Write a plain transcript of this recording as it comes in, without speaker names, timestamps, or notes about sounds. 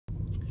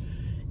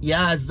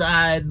Yes,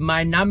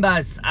 my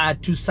numbers are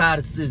to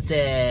SARS is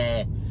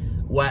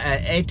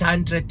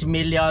 800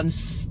 million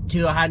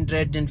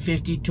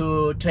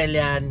 252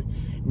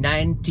 trillion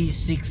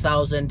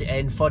 96,000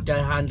 and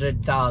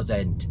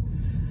 400,000.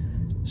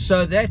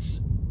 So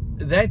that's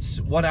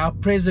what our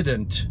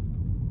president.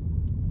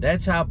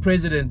 That's how our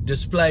president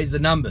displays the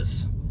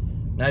numbers.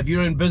 Now, if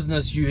you're in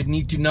business, you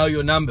need to know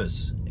your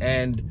numbers.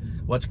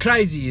 And what's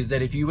crazy is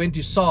that if you went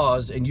to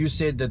SARS and you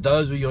said that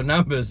those were your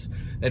numbers,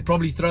 they'd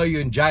probably throw you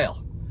in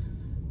jail.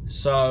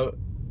 So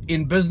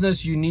in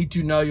business, you need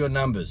to know your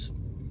numbers.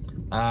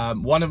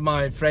 One of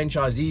my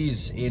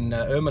franchisees in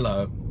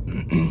Ermelo,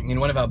 in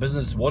one of our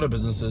water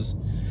businesses,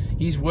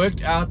 he's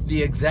worked out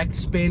the exact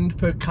spend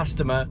per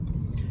customer.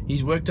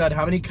 He's worked out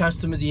how many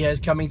customers he has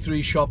coming through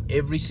his shop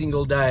every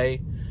single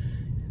day.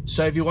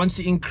 So if he wants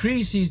to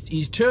increase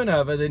his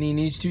turnover, then he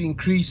needs to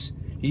increase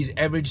his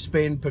average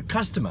spend per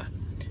customer.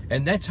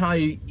 And that's how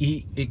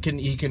he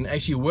can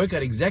actually work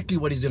out exactly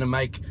what he's going to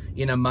make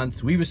in a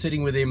month. We were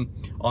sitting with him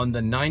on the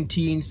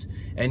 19th,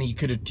 and he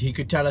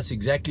could tell us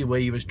exactly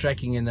where he was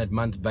tracking in that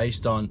month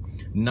based on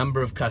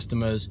number of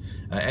customers,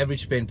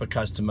 average spend per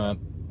customer,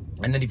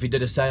 and then if he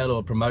did a sale or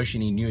a promotion,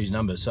 he knew his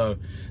numbers. So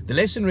the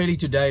lesson really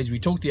today is, we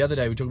talked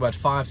about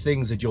 5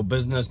 things that your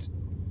business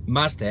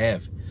must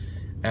have.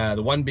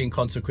 The one being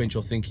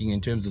consequential thinking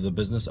in terms of the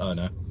business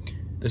owner.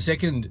 The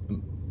second,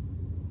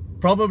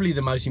 probably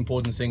the most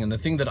important thing, and the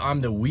thing that I'm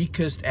the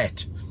weakest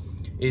at,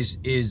 is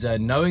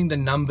knowing the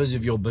numbers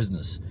of your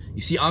business.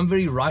 You see, I'm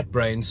very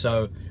right-brained,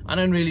 so I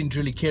don't really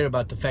truly care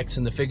about the facts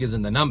and the figures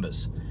and the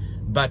numbers.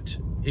 But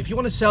if you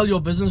want to sell your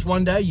business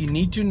one day, you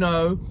need to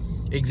know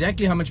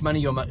exactly how much money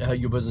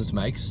your business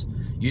makes.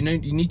 You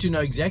need to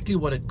know exactly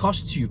what it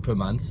costs you per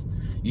month.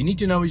 You need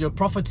to know where your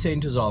profit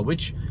centers are,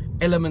 which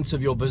elements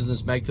of your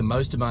business make the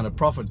most amount of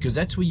profit, because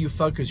that's where you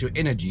focus your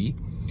energy.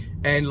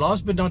 And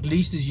last but not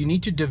least is you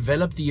need to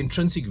develop the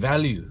intrinsic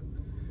value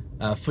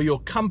for your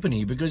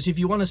company, because if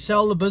you want to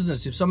sell the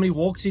business, if somebody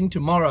walks in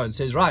tomorrow and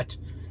says, right,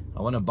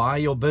 I want to buy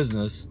your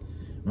business,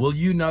 will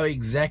you know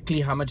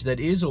exactly how much that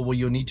is, or will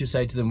you need to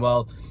say to them,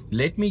 well,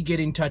 let me get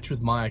in touch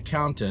with my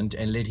accountant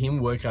and let him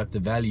work out the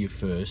value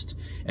first,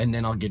 and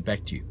then I'll get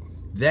back to you?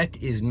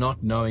 That is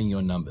not knowing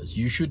your numbers.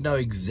 You should know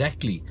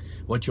exactly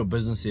what your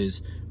business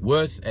is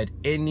worth at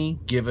any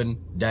given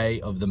day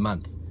of the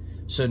month.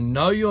 So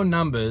know your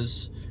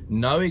numbers,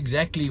 know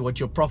exactly what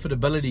your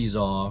profitabilities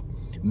are,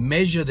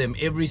 measure them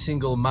every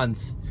single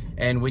month,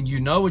 and when you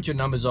know what your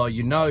numbers are,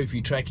 you know if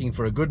you're tracking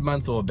for a good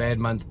month or a bad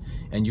month,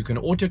 and you can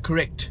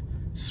auto-correct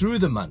through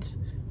the month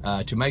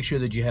to make sure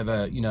that you have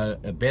a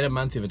better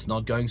month if it's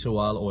not going so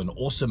well, or an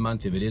awesome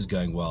month if it is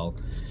going well.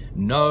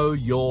 Know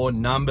your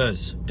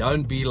numbers.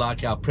 Don't be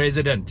like our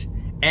president.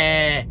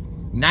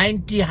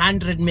 90,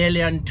 100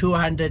 million,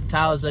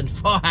 200,000,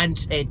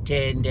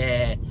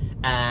 400,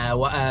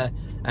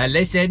 and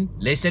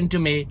listen to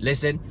me,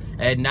 listen.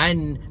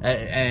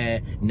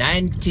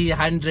 90,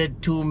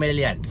 100, 2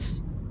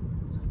 millions.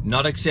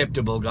 Not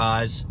acceptable,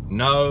 guys.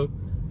 Know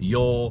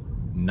your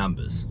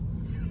numbers.